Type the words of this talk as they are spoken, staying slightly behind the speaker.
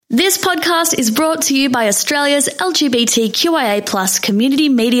This podcast is brought to you by Australia's LGBTQIA+ community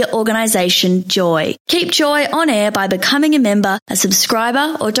media organisation, Joy. Keep Joy on air by becoming a member, a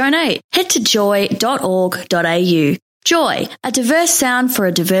subscriber or donate. Head to joy.org.au. Joy, a diverse sound for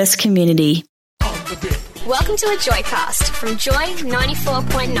a diverse community. Welcome to a Joycast from Joy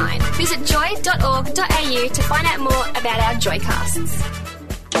 94.9. Visit joy.org.au to find out more about our Joycasts.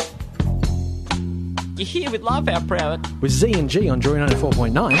 You're here with Laugh Out Proud. With Z and G on Joy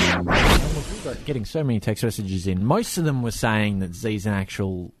 94.9. We're getting so many text messages in. Most of them were saying that Z's an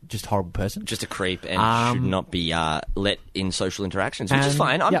actual just horrible person. Just a creep and should not be let in social interactions, which is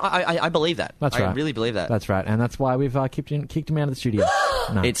fine. I believe that. That's right. I really believe that. That's right. And that's why we've kicked him out of the studio.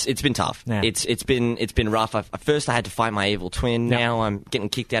 No. It's been tough. Yeah. It's been rough. First I had to fight my evil twin. Yep. Now I'm getting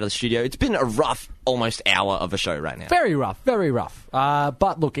kicked out of the studio. It's been a rough almost hour of a show right now. Very rough. Very rough.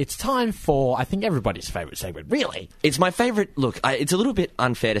 But look, it's time for, I think, everybody's favourite segment, really. It's my favourite. Look, it's a little bit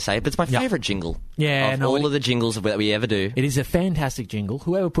unfair to say, but it's my favourite jingle. Yeah, of all of the jingles that we ever do. It is a fantastic jingle.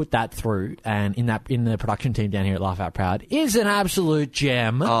 Whoever put that through, and in the production team down here at Laugh Out Proud, is an absolute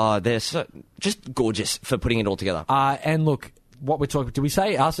gem. Oh, they're just gorgeous for putting it all together. And look, what we're talking... Did we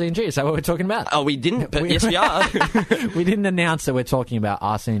say RCNG? Is that what we're talking about? Oh, we didn't, but yes, we are. We didn't announce that we're talking about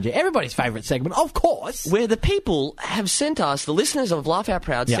RCNG. Everybody's favourite segment, of course. Where the people have sent us, the listeners of Laugh Out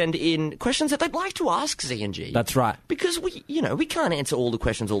Proud, Yep. send in questions that they'd like to ask Z&G. That's right. Because we can't answer all the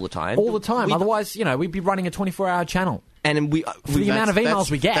questions all the time. All the time. Otherwise, we'd be running a 24-hour channel. And For the amount of emails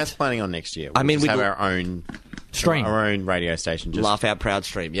we get. That's planning on next year. I mean, we we have will- our own Stream. our own radio station. Just Laugh Out Proud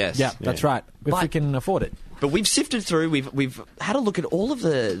stream, yes. Yeah, that's right. If we But- can afford it. But we've sifted through, we've had a look at all of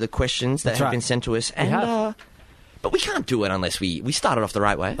the questions that That's have right. been sent to us. We have. But we can't do it unless we start it off the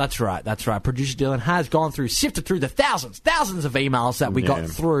right way. That's right. Producer Dylan has sifted through the thousands of emails that we got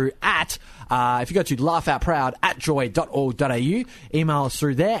through at, if you go to laughoutproud@joy.org.au, email us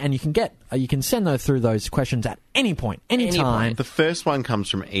through there, and you can send those questions at any point, any time. the first one comes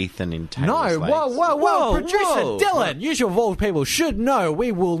from Ethan in Taylor's Lakes. Whoa. Producer whoa. Dylan, usual of all people, should know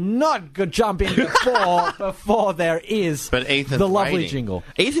we will not jump in before there is But Ethan's the lovely waiting. jingle.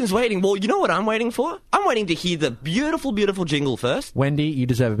 Ethan's waiting. Well, you know what I'm waiting for? I'm waiting to hear the beautiful, beautiful jingle first. Wendy, you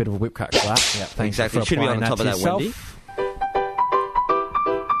deserve a bit of a whip crack for that. Yeah, thanks Exactly. for It should be on applying top of that, yourself. Wendy.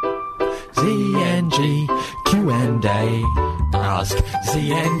 ZNG Q&A. Ask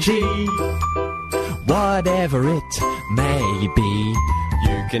ZNG whatever it may be.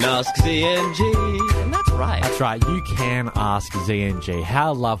 You can ask Z&G. And that's right. That's right. You can ask ZNG.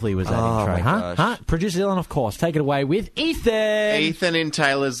 How lovely was that intro, my huh? gosh. Producer Dylan, of course. Take it away with Ethan. Ethan in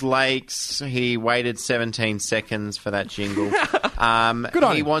Taylor's Lakes. He waited 17 seconds for that jingle. Good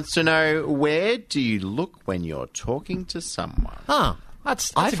on He him. wants to know, where do you look when you're talking to someone?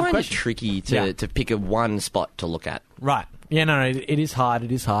 That's I a good find it question. tricky Yeah. to pick a one spot to look at. Right. Yeah, no, it is hard.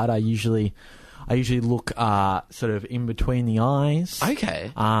 It is hard. I usually look sort of in between the eyes.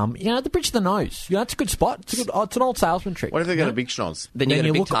 Okay. The bridge of the nose. That's a good spot. It's an old salesman trick. What if they've got a big schnoz? Then you got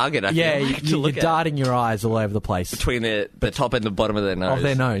a big target, I feel like, to you're look at. darting your eyes all over the place. Between the top and the bottom of their nose. Of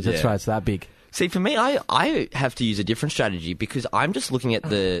their nose, that's Yeah. right. It's that big. See, for me, I have to use a different strategy because I'm just looking at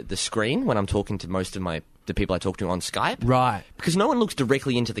the screen when I'm talking to most of the people I talk to on Skype. Right. Because no one looks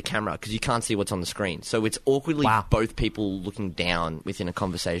directly into the camera because you can't see what's on the screen. So it's awkwardly both people looking down within a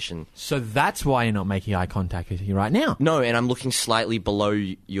conversation. So that's why you're not making eye contact with you right now. No, and I'm looking slightly below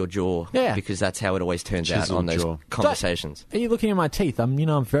your jaw. Yeah. Because that's how it always turns out Chiseled on those jaw. conversations. Are you looking at my teeth?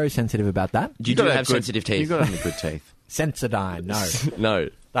 I'm very sensitive about that. You do have sensitive teeth. You've got any good teeth. Sensodyne, no. No.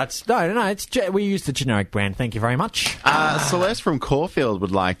 That's no. We use the generic brand. Thank you very much. Celeste from Caulfield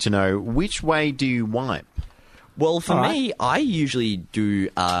would like to know, which way do you wipe? Well, for All me, I usually do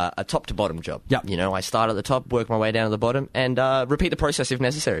a top-to-bottom job. Yep. I start at the top, work my way down to the bottom, and repeat the process if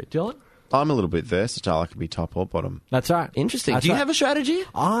necessary. Dylan? I'm a little bit versatile. I could be top or bottom. That's right. Interesting. That's Do you right. have a strategy?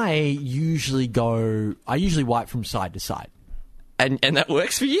 I usually wipe from side to side. And that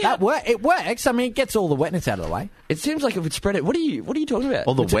works for you? It works. I mean, it gets all the wetness out of the way. It seems like it would spread it. What are you talking about?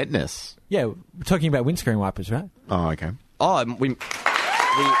 All the wetness. Yeah, we're talking about windscreen wipers, right? Oh, okay. Oh,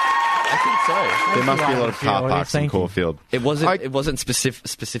 I think so. There must be a lot of car audience, parks in thank you. Caulfield. It wasn't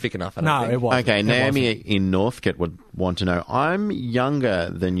specific enough. I don't No, think. it wasn't. Okay, It Naomi wasn't. in Northcote would want to know, I'm younger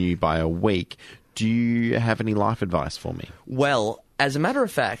than you by a week. Do you have any life advice for me? Well, as a matter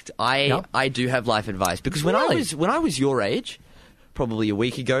of fact, I do have life advice because when Really? I was your age, probably a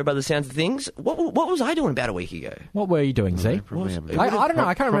week ago by the sounds of things, what was I doing about a week ago? What were you doing, Z? Probably having- I don't know.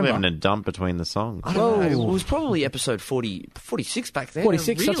 I can't Probably having remember. a dump between the songs. I don't know. It was probably episode 46 back then.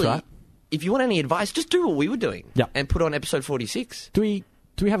 46, that's Really, right. If you want any advice, just do what we were doing. Yep. And put on episode 46. Do we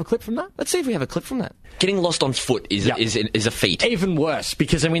Do we have a clip from that? Let's see if we have a clip from that. Getting lost on foot is a feat. Even worse,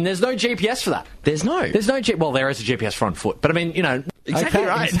 because, I mean, there's no GPS for that. There's no Well, there is a GPS for on foot, but I mean, you know... Exactly okay,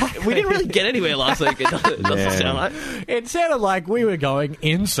 right. exactly. We didn't really get anywhere last week. It doesn't sound like. It sounded like we were going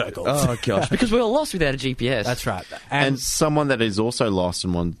in circles. Oh, gosh. Because we were lost without a GPS. That's right. And someone that is also lost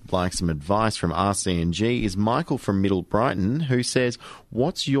and would like some advice from RCNG is Michael from Middle Brighton, who says,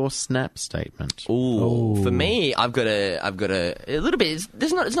 "What's your snap statement?" Ooh. For me, I've got a little bit.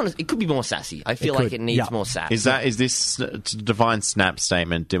 It could be more sassy. I feel like it needs more sass. Is this to define snap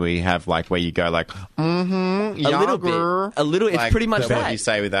statement? Do we have like where you go like a little bit? A little. It's pretty much what that. you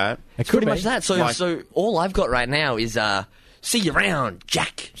say with that. It's pretty much that. So all I've got right now is "See you around,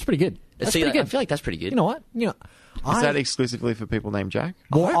 Jack." It's pretty good. That's pretty good. I feel like that's pretty good. You know what? Is that exclusively for people named Jack?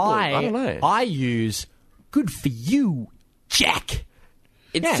 Well, I don't know. I use "Good for you, Jack."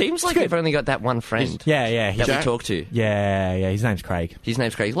 It seems like we've only got that one friend. Yeah. That we talk to. Yeah. His name's Craig. His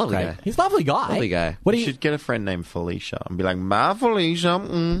name's Craig. He's a lovely guy. He's a lovely guy. Lovely guy. What You should get a friend named Felicia and be like, "Ma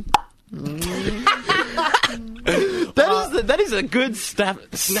Felicia." That is a good snap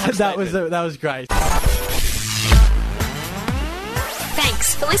that was great.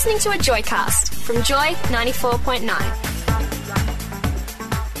 Thanks for listening to a Joycast from Joy 94.9.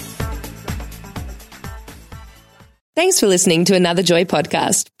 Thanks for listening to another Joy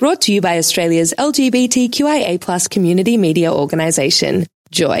podcast, brought to you by Australia's LGBTQIA+ community media organisation,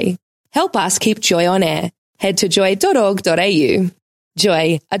 Joy. Help us keep Joy on air. Head to joy.org.au.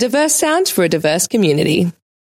 Joy, a diverse sound for a diverse community.